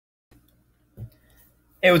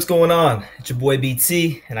Hey, what's going on? It's your boy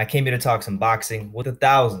BT, and I came here to talk some boxing with the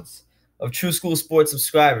thousands of True School Sports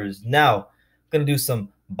subscribers. Now, I'm gonna do some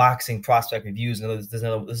boxing prospect reviews. And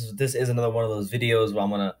this is another one of those videos where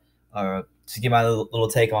I'm gonna to give my little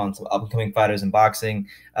take on some upcoming fighters in boxing.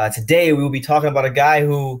 Today, we will be talking about a guy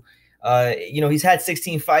who, he's had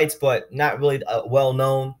 16 fights, but not really well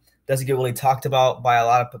known. Doesn't get really talked about by a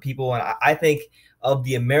lot of people, and I think of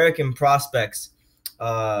the American prospects.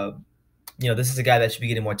 Uh, this is a guy that should be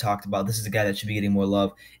getting more talked about. This is a guy that should be getting more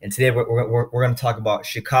love. And today we're going to talk about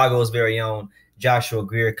Chicago's very own Joshua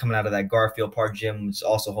Greer coming out of that Garfield Park gym, which is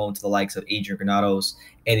also home to the likes of Adrian Granados,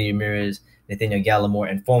 Eddie Ramirez, Nathaniel Gallimore,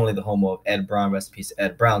 and formerly the home of Ed Brown. Rest in peace,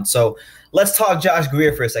 Ed Brown. So let's talk Josh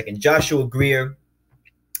Greer for a second. Joshua Greer,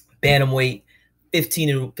 bantamweight,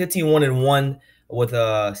 15-1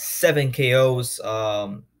 with 7 KOs.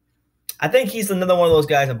 I think he's another one of those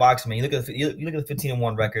guys in boxing, man. You look at the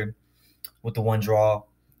 15-1 record with the one draw.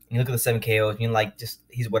 You look at the 7 KOs, and you're like, just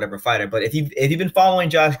he's whatever fighter. But if you've been following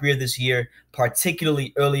Josh Greer this year,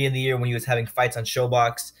 particularly early in the year when he was having fights on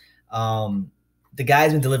Showbox, the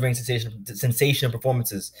guy's been delivering sensational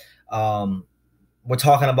performances. We're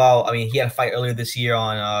talking about, I mean, he had a fight earlier this year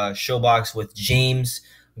on Showbox with James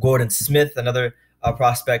Gordon Smith, another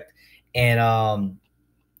prospect. And,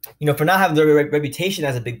 for not having the reputation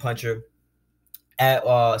as a big puncher,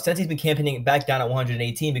 since he's been campaigning back down at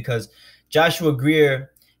 118, because Joshua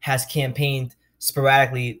Greer has campaigned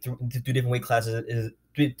sporadically through different weight classes.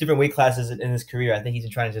 In his career. I think he's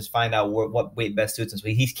been trying to just find out what weight best suits him. So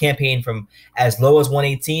he's campaigned from as low as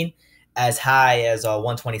 118, as high as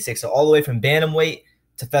 126, so all the way from bantamweight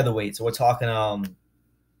to featherweight. So we're talking,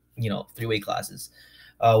 3 weight classes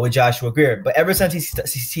with Joshua Greer. But ever since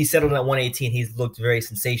he settled at 118, he's looked very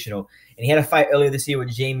sensational. And he had a fight earlier this year with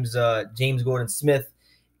James Gordon Smith,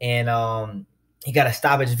 and he got a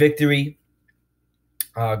stoppage victory.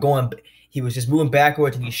 He was just moving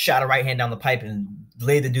backwards, and he shot a right hand down the pipe and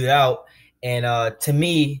laid the dude out. And to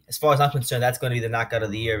me, as far as I'm concerned, that's going to be the knockout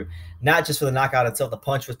of the year. Not just for the knockout itself, the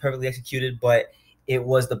punch was perfectly executed, but it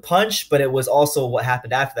was the punch, but it was also what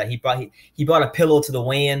happened after that. He brought a pillow to the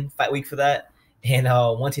weigh-in fight week for that, and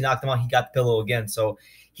once he knocked him out, he got the pillow again. So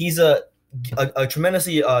he's a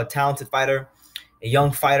tremendously talented fighter, a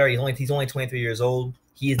young fighter. He's only 23 years old.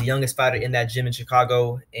 He is the youngest fighter in that gym in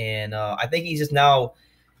Chicago, and I think he's just now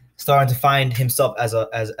starting to find himself as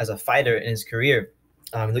a fighter in his career.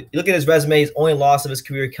 Look at his resume. His only loss of his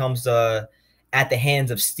career comes at the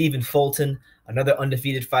hands of Stephen Fulton, another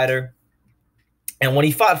undefeated fighter. And when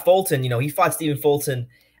he fought Fulton, he fought Stephen Fulton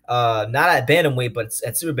not at bantamweight, but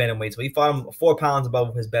at super bantamweight. So he fought him 4 pounds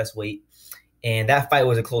above his best weight, and that fight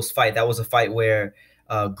was a close fight. That was a fight where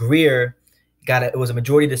Greer it was a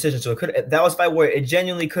majority decision. So that was a fight where it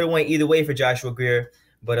genuinely could have went either way for Joshua Greer,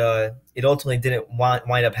 but it ultimately didn't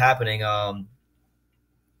wind up happening.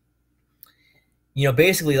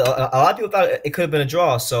 Basically, a lot of people thought it could have been a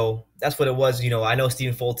draw, so that's what it was. I know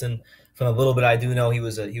Stephen Fulton from a little bit. I do know he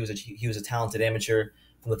was a talented amateur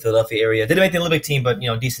from the Philadelphia area. Didn't make the Olympic team, but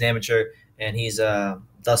decent amateur, and he's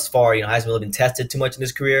thus far hasn't really been tested too much in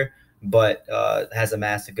his career, but has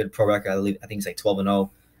amassed a good pro record. I think he's like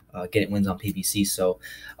 12-0, getting wins on PBC. So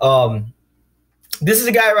this is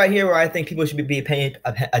a guy right here where I think people should be paying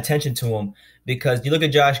attention to him, because you look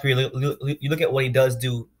at Josh Greer, you look at what he does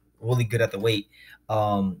do really good at the weight.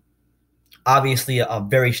 Obviously a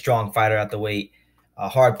very strong fighter at the weight, a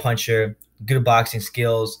hard puncher, good boxing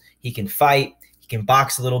skills. He can fight, he can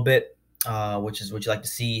box a little bit, which is what you like to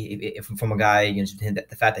see if from a guy. The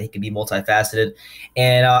fact that he can be multifaceted,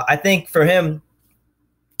 and I think for him,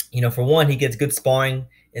 for one, he gets good sparring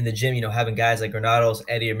in the gym. Having guys like Granados,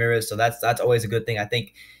 Eddie Ramirez, so that's always a good thing. I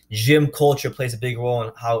think gym culture plays a big role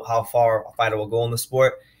in how far a fighter will go in the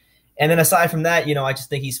sport. And then aside from that, I just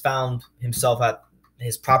think he's found himself at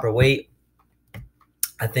his proper weight.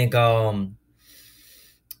 I think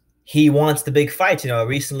he wants the big fights.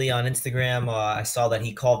 Recently on Instagram, I saw that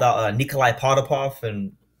he called out Nikolai Potapov.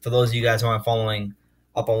 And for those of you guys who aren't following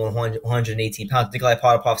up on 118 pounds, Nikolai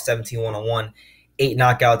Potapov, 17-1-1, 8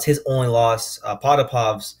 knockouts. His only loss,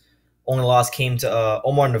 Potapov's only loss, came to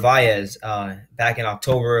Omar Narvaez back in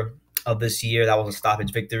October of this year. That was a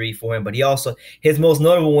stoppage victory for him. But his most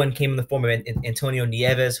notable one came in the form of Antonio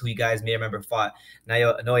Nieves, who you guys may remember fought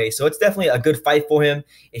Naoya Inoue. So it's definitely a good fight for him.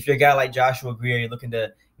 If you're a guy like Joshua Greer, you're looking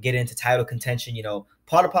to get into title contention,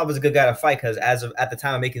 Potapov is a good guy to fight, because at the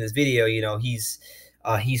time of making this video, he's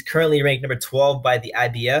currently ranked number 12 by the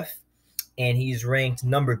IBF, and he's ranked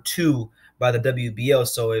number 2 by the WBO.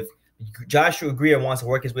 So if Joshua Greer wants to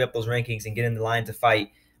work his way up those rankings and get in the line to fight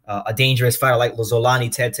a dangerous fighter like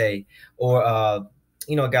Zolani Tete, or a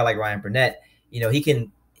guy like Ryan Burnett, he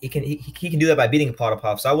can do that by beating Potter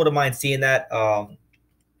Pop. So I wouldn't mind seeing that.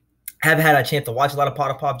 Haven't had a chance to watch a lot of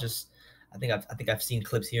Potter Pop. Just I think I've seen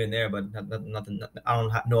clips here and there, but nothing. I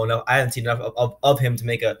don't know enough. I haven't seen enough of him to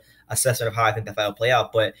make a assessment of how I think that fight will play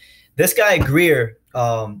out. But this guy Greer,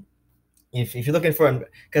 if you're looking for,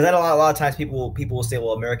 because a lot of times people will say,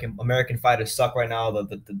 well, American fighters suck right now.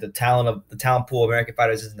 The talent pool of American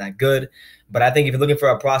fighters isn't that good. But I think if you're looking for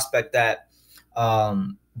a prospect that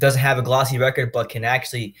doesn't have a glossy record but can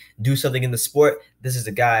actually do something in the sport, this is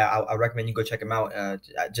a guy I recommend you go check him out.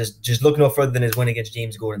 Just look no further than his win against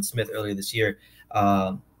James Gordon Smith earlier this year.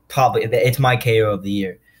 Probably it's my KO of the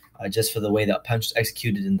year, just for the way that punch was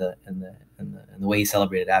executed and the way he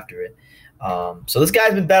celebrated after it. So this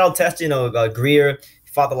guy's been battle tested. Greer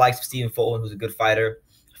fought the likes of Stephen Fulton, who's a good fighter.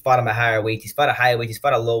 Fought him at higher weights. He's fought at higher weights. He's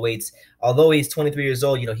fought at low weights. Although he's 23 years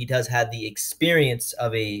old, he does have the experience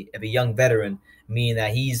of a young veteran, meaning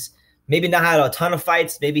that he's maybe not had a ton of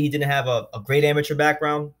fights. Maybe he didn't have a great amateur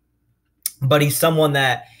background, but he's someone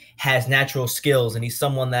that has natural skills, and he's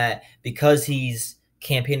someone that, because he's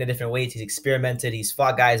campaigned at different weights, he's experimented. He's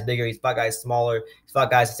fought guys bigger. He's fought guys smaller. He's fought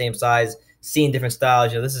guys the same size, seen different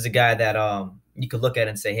styles. This is a guy that you could look at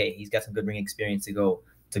and say, hey, he's got some good ring experience to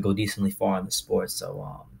go decently far in the sport.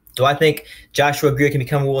 So do I think Joshua Greer can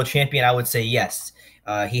become a world champion? I would say yes.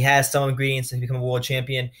 He has some ingredients to become a world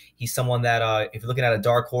champion. He's someone that, if you're looking at a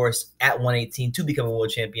dark horse at 118 to become a world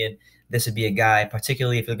champion, this would be a guy,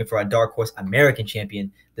 particularly if you're looking for a dark horse American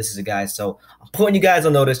champion, this is a guy. So I'm putting you guys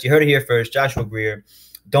on notice. You heard it here first. Joshua Greer,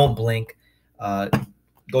 don't blink.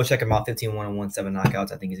 Go check him out. 15-1-1, 7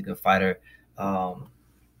 knockouts. I think he's a good fighter. And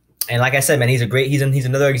like I said, man, he's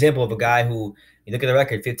another example of a guy who, you look at the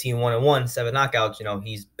record, 15-1-1, 7 knockouts.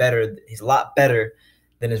 He's better. He's a lot better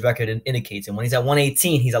than his record indicates. And when he's at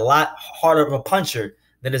 118, he's a lot harder of a puncher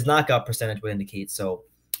than his knockout percentage would indicate. So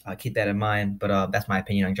keep that in mind. But that's my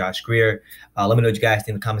opinion on Josh Greer. Let me know what you guys think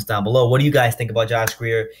in the comments down below. What do you guys think about Josh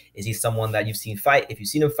Greer? Is he someone that you've seen fight? If you've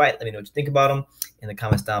seen him fight, let me know what you think about him in the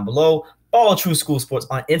comments down below. Follow True School Sports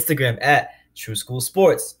on Instagram at True School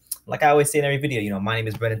Sports. Like I always say in every video, my name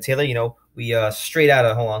is Brendan Taylor. We straight out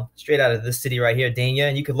of this city right here, Dania.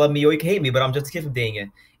 And you could love me or you could hate me, but I'm just a kid from Dania.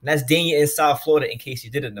 And that's Dania in South Florida, in case you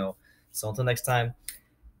didn't know. So until next time,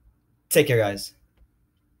 take care, guys.